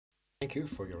Thank you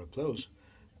for your applause.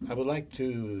 I would like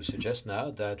to suggest now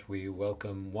that we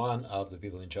welcome one of the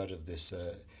people in charge of this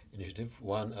initiative,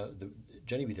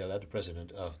 Gianni Vitella, the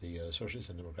president of the Socialist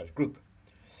and Democratic Group.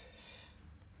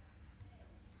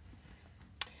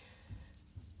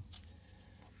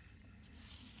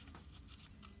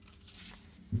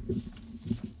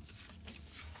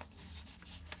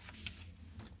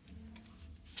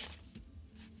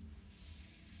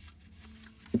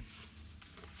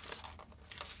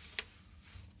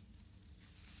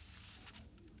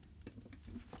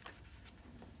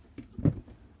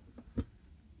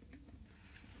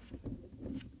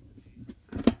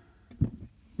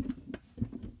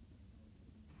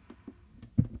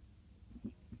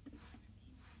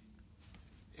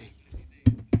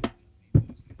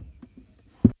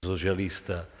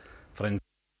 Socialista francese.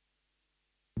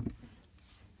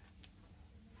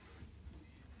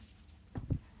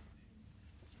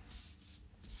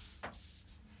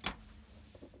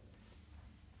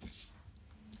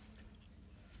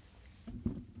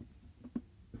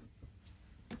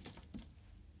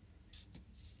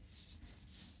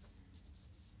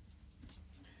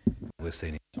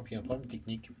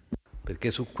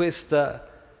 Perché su questa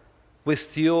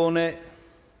questione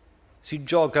si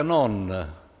gioca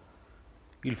non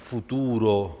il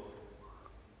futuro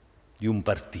di un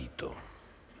partito,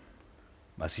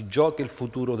 ma si gioca il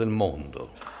futuro del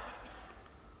mondo.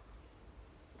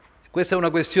 Questa è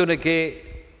una questione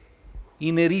che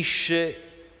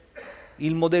inerisce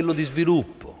il modello di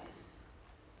sviluppo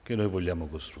che noi vogliamo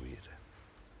costruire.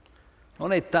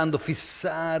 Non è tanto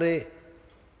fissare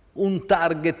un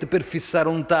target per fissare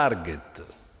un target,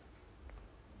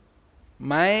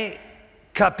 ma è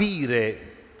capire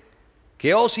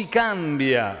che o si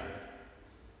cambia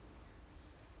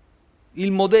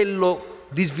il modello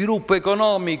di sviluppo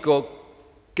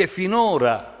economico che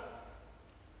finora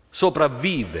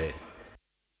sopravvive.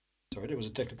 Sorry, there was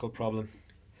a technical problem.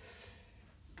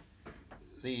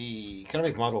 The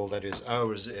economic model that is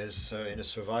ours is in a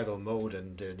survival mode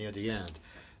and near the end.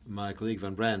 My colleague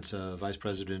Van Brandt, vice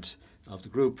president of the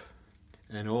group,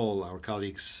 and all our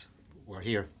colleagues who are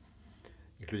here,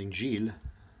 including Gilles,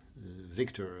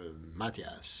 Victor,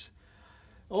 Matthias,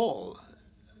 all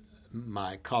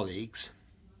my colleagues,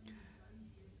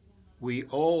 we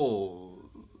all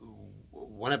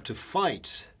went up to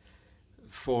fight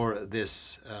for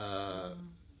this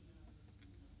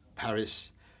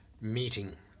Paris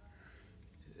meeting.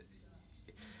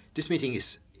 This meeting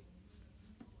is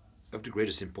of the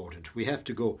greatest importance. We have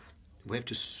to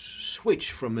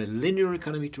switch from a linear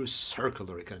economy to a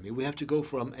circular economy. We have to go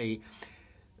from a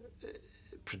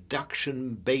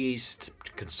production-based,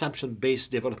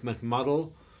 consumption-based development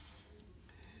model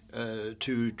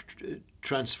to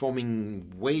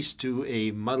transforming waste to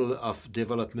a model of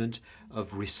development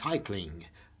of recycling,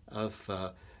 of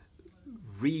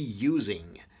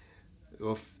reusing,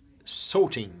 of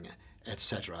sorting,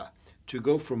 etc. To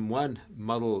go from one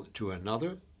model to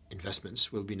another,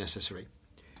 investments will be necessary.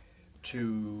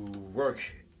 To work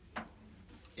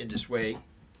in this way,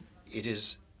 it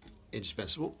is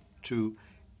indispensable to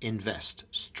invest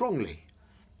strongly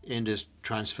in this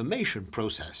transformation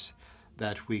process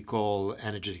that we call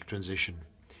energetic transition,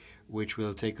 which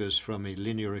will take us from a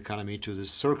linear economy to the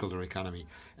circular economy.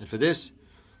 And for this,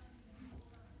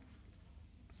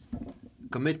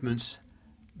 commitments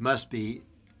must be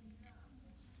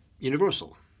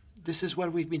universal. This is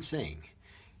what we've been saying,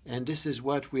 and this is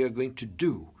what we are going to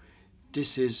do.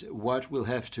 This is what we'll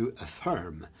have to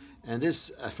affirm, and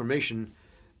this affirmation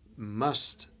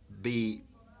must be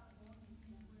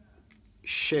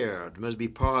shared, must be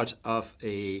part of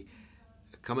a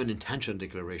common intention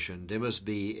declaration. There must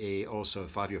be also a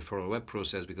 5-year follow-up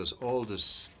process, because all the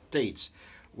states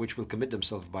which will commit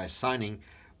themselves by signing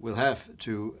will have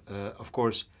to, of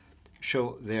course,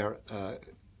 show their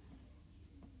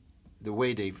the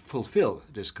way they fulfill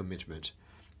this commitment.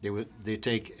 They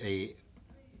take a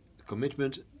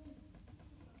commitment.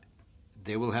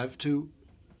 They will have to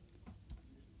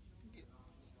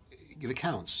give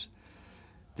accounts.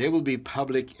 There will be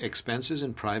public expenses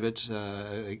and private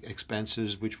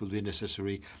expenses which will be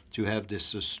necessary to have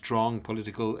this strong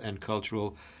political and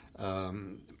cultural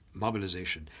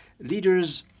mobilization.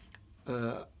 Leaders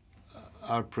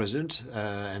are present,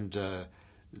 and the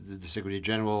Secretary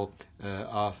General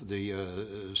of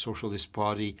the Socialist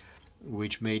Party,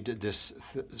 which made this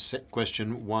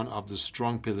question one of the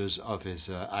strong pillars of his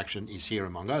action, is here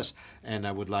among us. And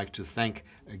I would like to thank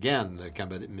again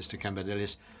Mr.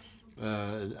 Cambadelis.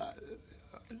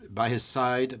 By his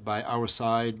side, by our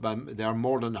side, there are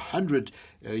more than 100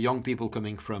 young people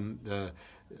coming from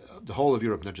the whole of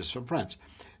Europe, not just from France.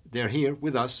 They're here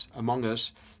with us, among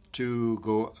us, to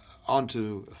go on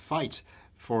to fight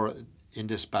for in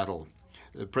this battle.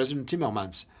 President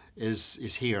Timmermans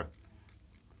is here.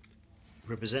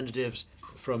 Representatives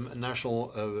from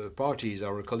national parties,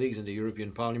 our colleagues in the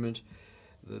European Parliament,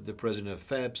 the President of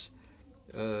FEPS,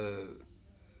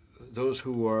 those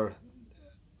who are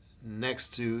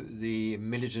next to the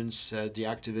militants, the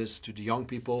activists, to the young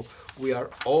people, we are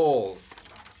all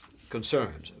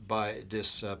concerned by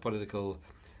this political,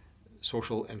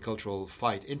 social and cultural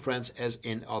fight in France as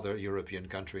in other European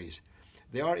countries.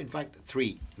 There are in fact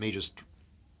three major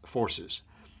forces.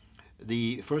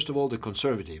 First of all, the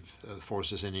conservative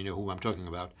forces, and you know who I'm talking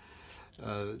about.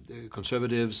 The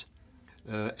conservatives,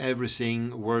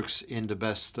 everything works in the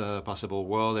best possible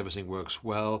world, everything works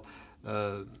well,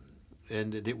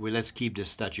 let's keep this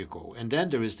statu quo. And then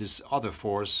there is this other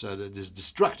force, this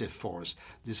destructive force,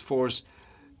 this force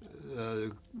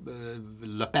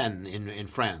Le Pen in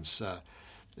France,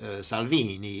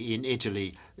 Salvini in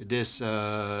Italy, this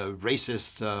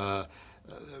racist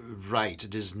right,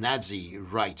 this Nazi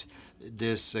right,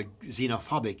 this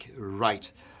xenophobic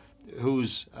right,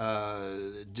 whose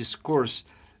discourse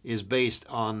is based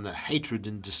on hatred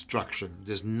and destruction.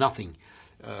 There's nothing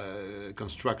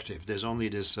constructive. There's only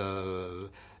this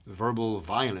verbal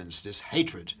violence, this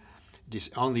hatred.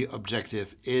 This only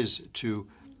objective is to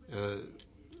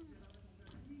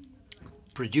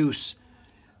produce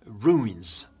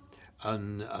ruins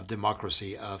of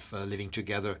democracy, of living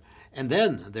together. And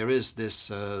then there is this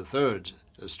third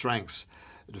strength,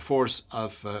 the force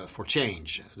for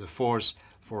change, the force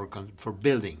for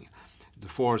building, the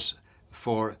force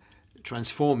for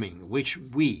transforming, which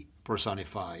we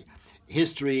personify.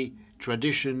 History,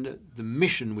 tradition, the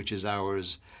mission which is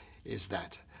ours is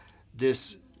that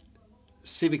this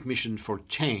civic mission for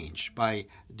change, by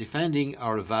defending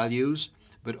our values,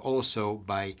 but also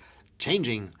by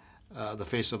changing the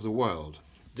face of the world.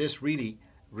 This really,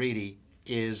 really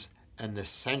is an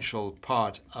essential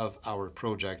part of our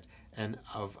project and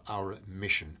of our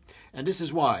mission. And this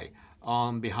is why,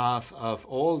 on behalf of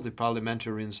all the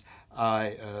parliamentarians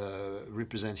I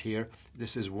represent here,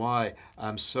 this is why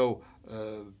I'm so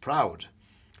proud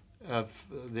of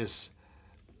this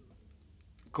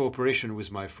cooperation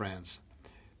with my friends,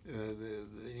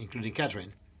 including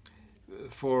Catherine,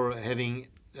 for having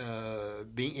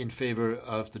being in favor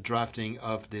of the drafting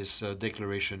of this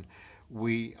declaration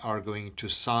we are going to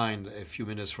sign a few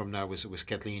minutes from now with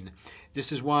Kathleen.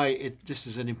 This is why this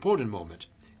is an important moment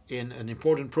in an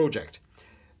important project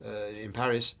in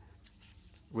Paris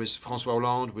with François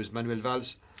Hollande, with Manuel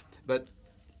Valls. But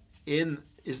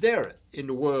is there in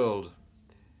the world,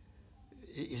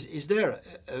 is there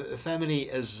a family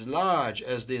as large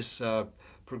as this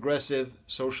progressive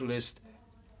socialist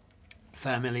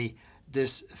family?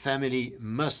 This family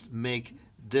must make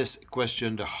this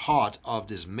question the heart of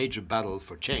this major battle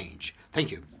for change.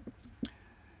 Thank you.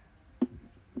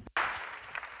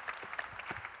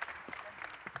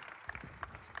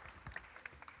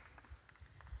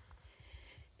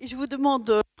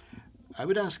 I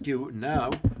would ask you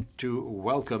now to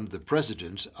welcome the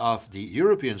President of the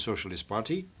European Socialist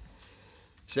Party,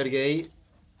 Sergei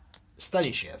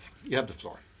Stanishev. You have the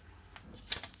floor.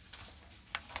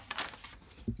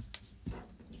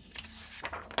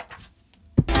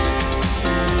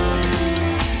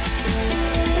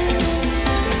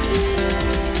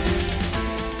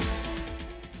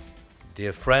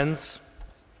 Dear friends,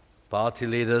 party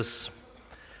leaders,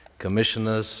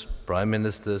 commissioners, prime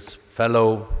ministers,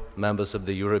 fellow members of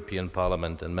the European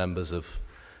Parliament and members of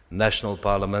national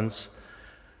parliaments,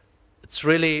 it's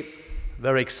really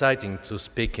very exciting to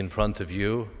speak in front of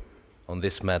you on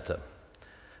this matter.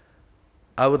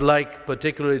 I would like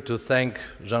particularly to thank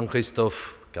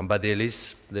Jean-Christophe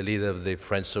Cambadélis, the leader of the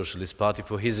French Socialist Party,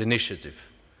 for his initiative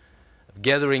of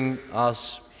gathering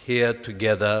us here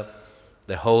together,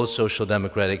 the whole social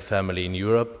democratic family in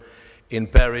Europe, in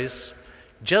Paris,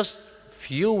 just a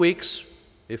few weeks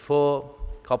before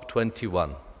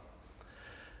COP21.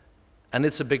 And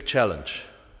it's a big challenge.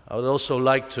 I would also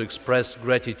like to express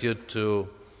gratitude to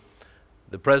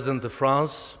the President of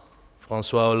France,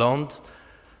 François Hollande,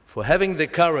 for having the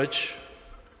courage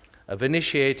of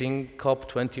initiating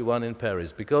COP21 in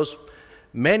Paris, because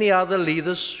many other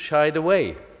leaders shied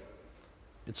away.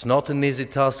 It's not an easy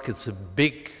task, it's a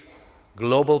big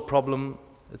global problem,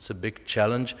 it's a big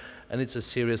challenge, and it's a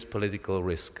serious political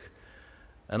risk.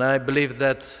 And I believe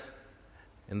that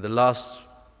in the last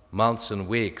months and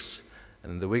weeks,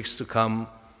 and in the weeks to come,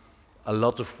 a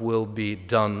lot will be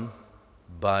done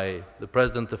by the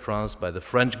President of France, by the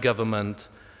French government,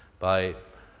 by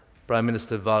Prime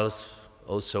Minister Valls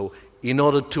also, in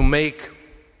order to make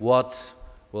what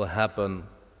will happen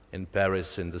in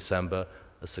Paris in December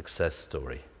a success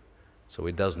story. So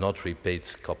it does not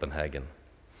repeat Copenhagen.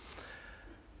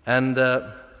 And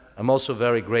I'm also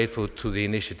very grateful to the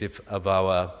initiative of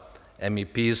our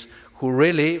MEPs who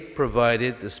really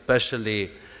provided,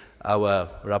 especially our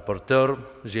rapporteur,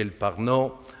 Gilles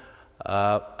Parnot,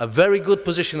 a very good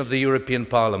position of the European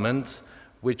Parliament,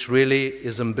 which really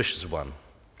is an ambitious one.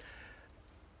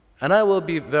 And I will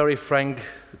be very frank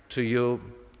to you.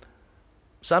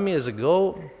 Some years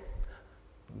ago,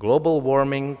 global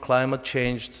warming, climate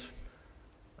change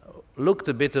looked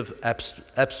a bit of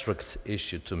abstract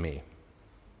issue to me.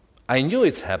 I knew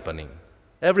it's happening.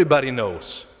 Everybody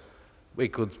knows. We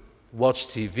could watch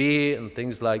TV and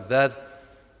things like that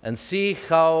and see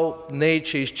how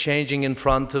nature is changing in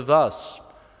front of us.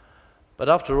 But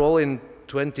after all, in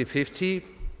 2050,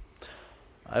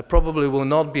 I probably will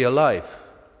not be alive.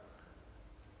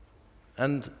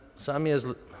 And some years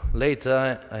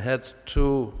later, I had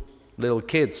 2 little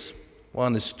kids.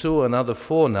 One is 2, another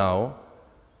 4 now.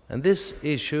 And this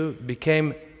issue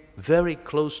became very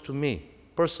close to me,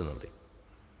 personally,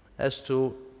 as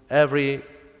to every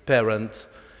parent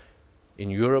in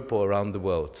Europe or around the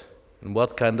world, and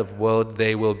what kind of world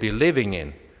they will be living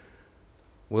in.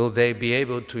 Will they be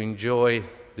able to enjoy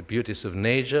the beauties of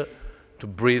nature, to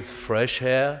breathe fresh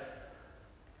air,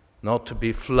 not to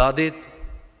be flooded?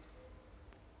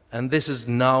 And this is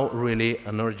now really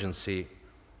an urgency,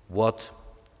 what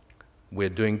we're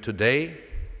doing today.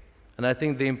 And I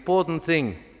think the important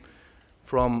thing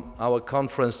from our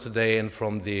conference today and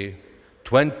from the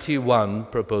 21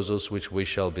 proposals which we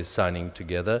shall be signing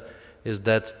together is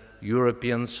that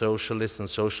European socialists and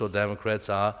social democrats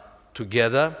are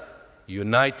together,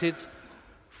 united,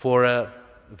 for a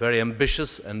very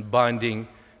ambitious and binding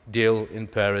deal in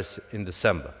Paris in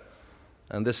December.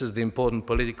 And this is the important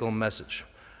political message.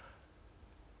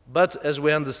 But as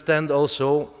we understand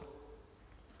also,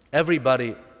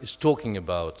 everybody is talking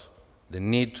about the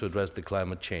need to address the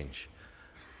climate change.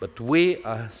 But we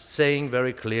are saying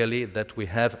very clearly that we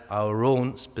have our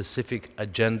own specific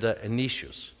agenda and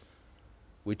issues,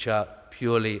 which are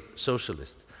purely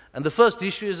socialist. And the first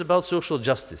issue is about social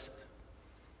justice.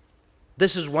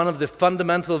 This is one of the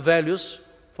fundamental values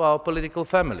for our political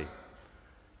family.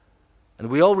 And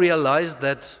we all realize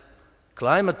that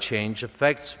climate change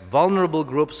affects vulnerable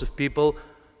groups of people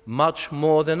much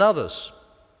more than others.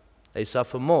 They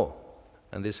suffer more,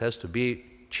 and this has to be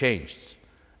changed.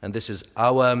 And this is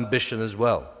our ambition as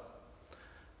well.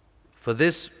 For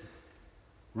this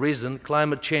reason,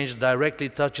 climate change directly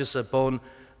touches upon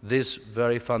this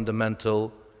very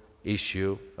fundamental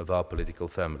issue of our political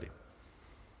family.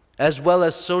 As well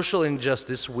as social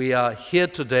injustice, we are here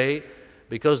today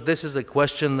because this is a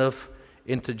question of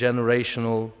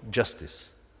intergenerational justice.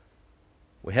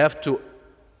 We have to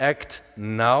act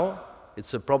now,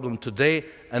 it's a problem today,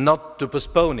 and not to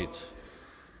postpone it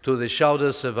to the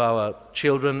shoulders of our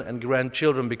children and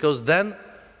grandchildren, because then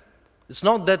it's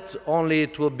not that only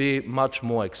it will be much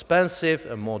more expensive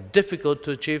and more difficult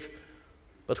to achieve,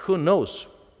 but who knows,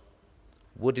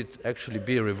 would it actually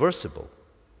be reversible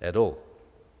at all?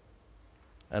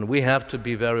 And we have to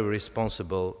be very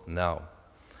responsible now.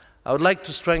 I would like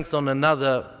to strengthen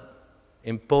another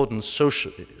important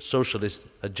socialist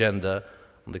agenda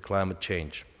on the climate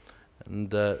change.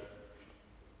 And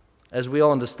as we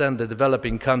all understand, the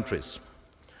developing countries,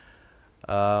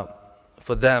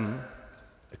 for them,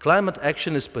 climate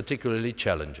action is particularly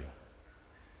challenging.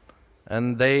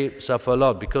 And they suffer a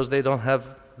lot because they don't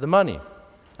have the money.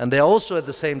 And they're also at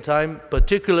the same time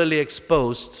particularly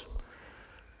exposed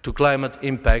to climate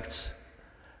impacts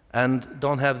and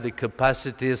don't have the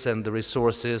capacities and the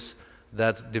resources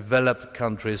that developed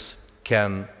countries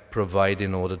can provide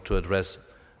in order to address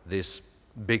this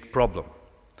big problem.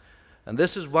 And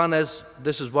this is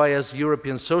why, as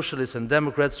European socialists and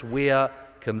democrats, we are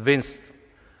convinced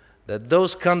that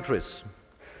those countries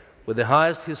with the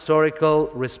highest historical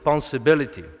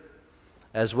responsibility,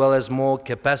 as well as more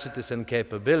capacities and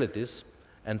capabilities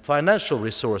and financial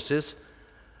resources,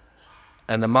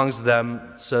 and amongst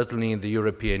them, certainly in the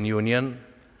European Union,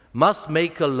 must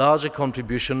make a larger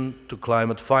contribution to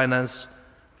climate finance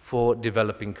for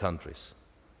developing countries.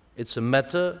 It's a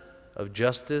matter of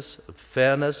justice, of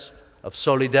fairness, of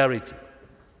solidarity.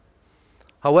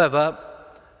 However,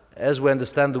 as we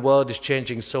understand, the world is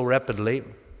changing so rapidly,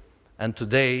 and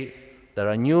today there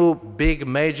are new big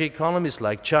major economies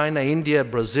like China, India,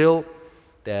 Brazil.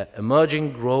 They're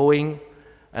emerging, growing,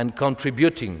 and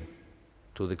contributing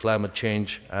to the climate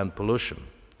change and pollution.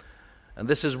 And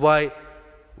this is why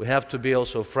we have to be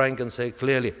also frank and say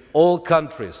clearly, all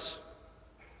countries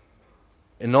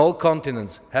in all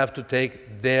continents have to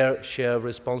take their share of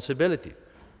responsibility.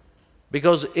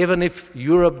 Because even if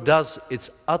Europe does its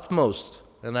utmost,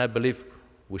 and I believe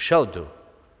we shall do,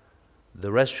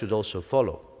 the rest should also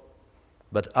follow.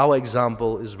 But our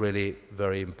example is really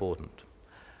very important.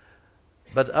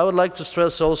 But I would like to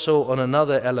stress also on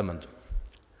another element.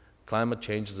 Climate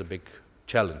change is a big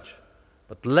challenge.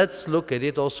 But let's look at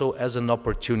it also as an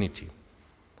opportunity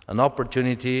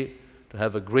to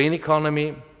have a green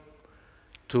economy,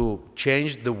 to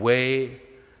change the way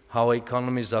how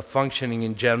economies are functioning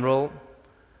in general,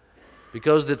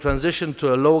 because the transition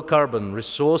to a low-carbon,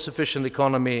 resource-efficient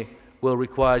economy will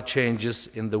require changes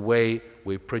in the way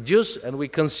we produce and we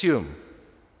consume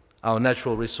our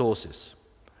natural resources.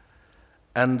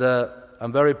 And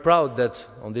I'm very proud that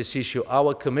on this issue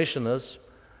our commissioners,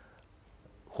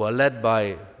 who are led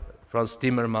by Frans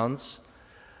Timmermans,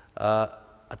 are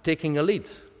taking a lead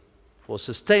for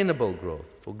sustainable growth,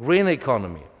 for green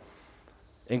economy,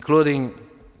 including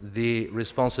the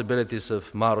responsibilities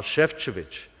of Maroš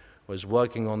Šefčovič, who is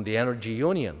working on the energy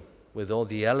union with all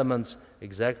the elements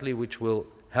exactly which will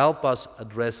help us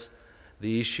address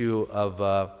the issue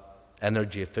of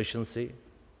energy efficiency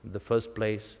in the first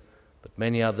place, but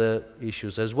many other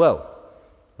issues as well,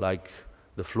 like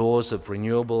the floors of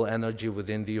renewable energy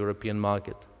within the European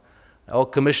market. Our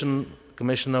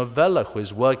Commissioner Vella, who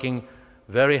is working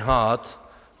very hard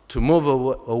to move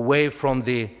away from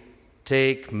the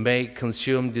take, make,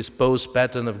 consume, dispose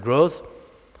pattern of growth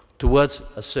towards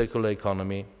a circular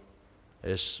economy,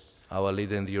 as our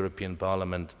leader in the European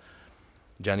Parliament,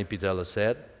 Gianni Pittella,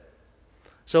 said.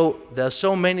 So there are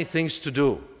so many things to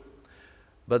do,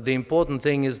 but the important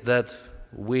thing is that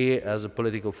we as a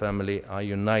political family are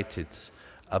united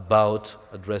about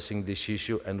addressing this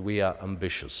issue, and we are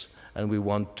ambitious, and we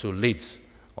want to lead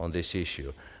on this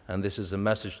issue. And this is a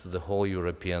message to the whole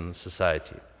European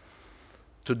society.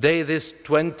 Today, these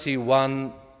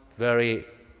 21 very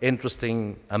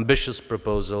interesting, ambitious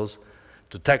proposals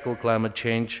to tackle climate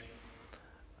change,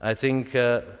 I think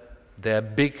they are a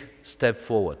big step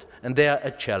forward. And they are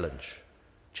a challenge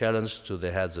to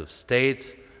the heads of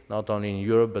state, not only in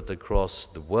Europe but across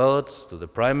the world, to the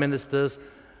prime ministers,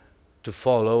 to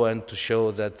follow and to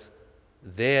show that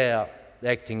they are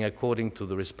acting according to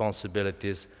the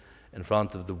responsibilities in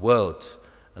front of the world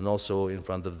and also in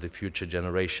front of the future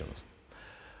generations.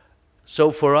 So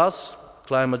for us,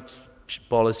 climate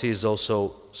policy is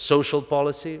also social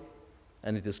policy,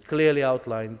 and it is clearly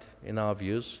outlined in our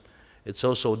views. It's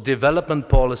also development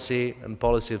policy and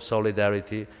policy of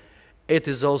solidarity. It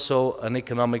is also an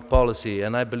economic policy,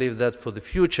 and I believe that for the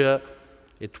future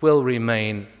it will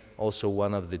remain also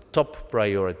one of the top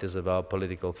priorities of our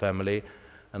political family.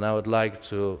 And I would like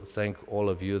to thank all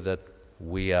of you that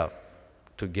we are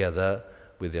together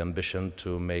with the ambition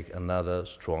to make another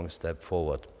strong step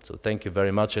forward. So thank you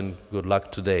very much and good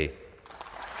luck today.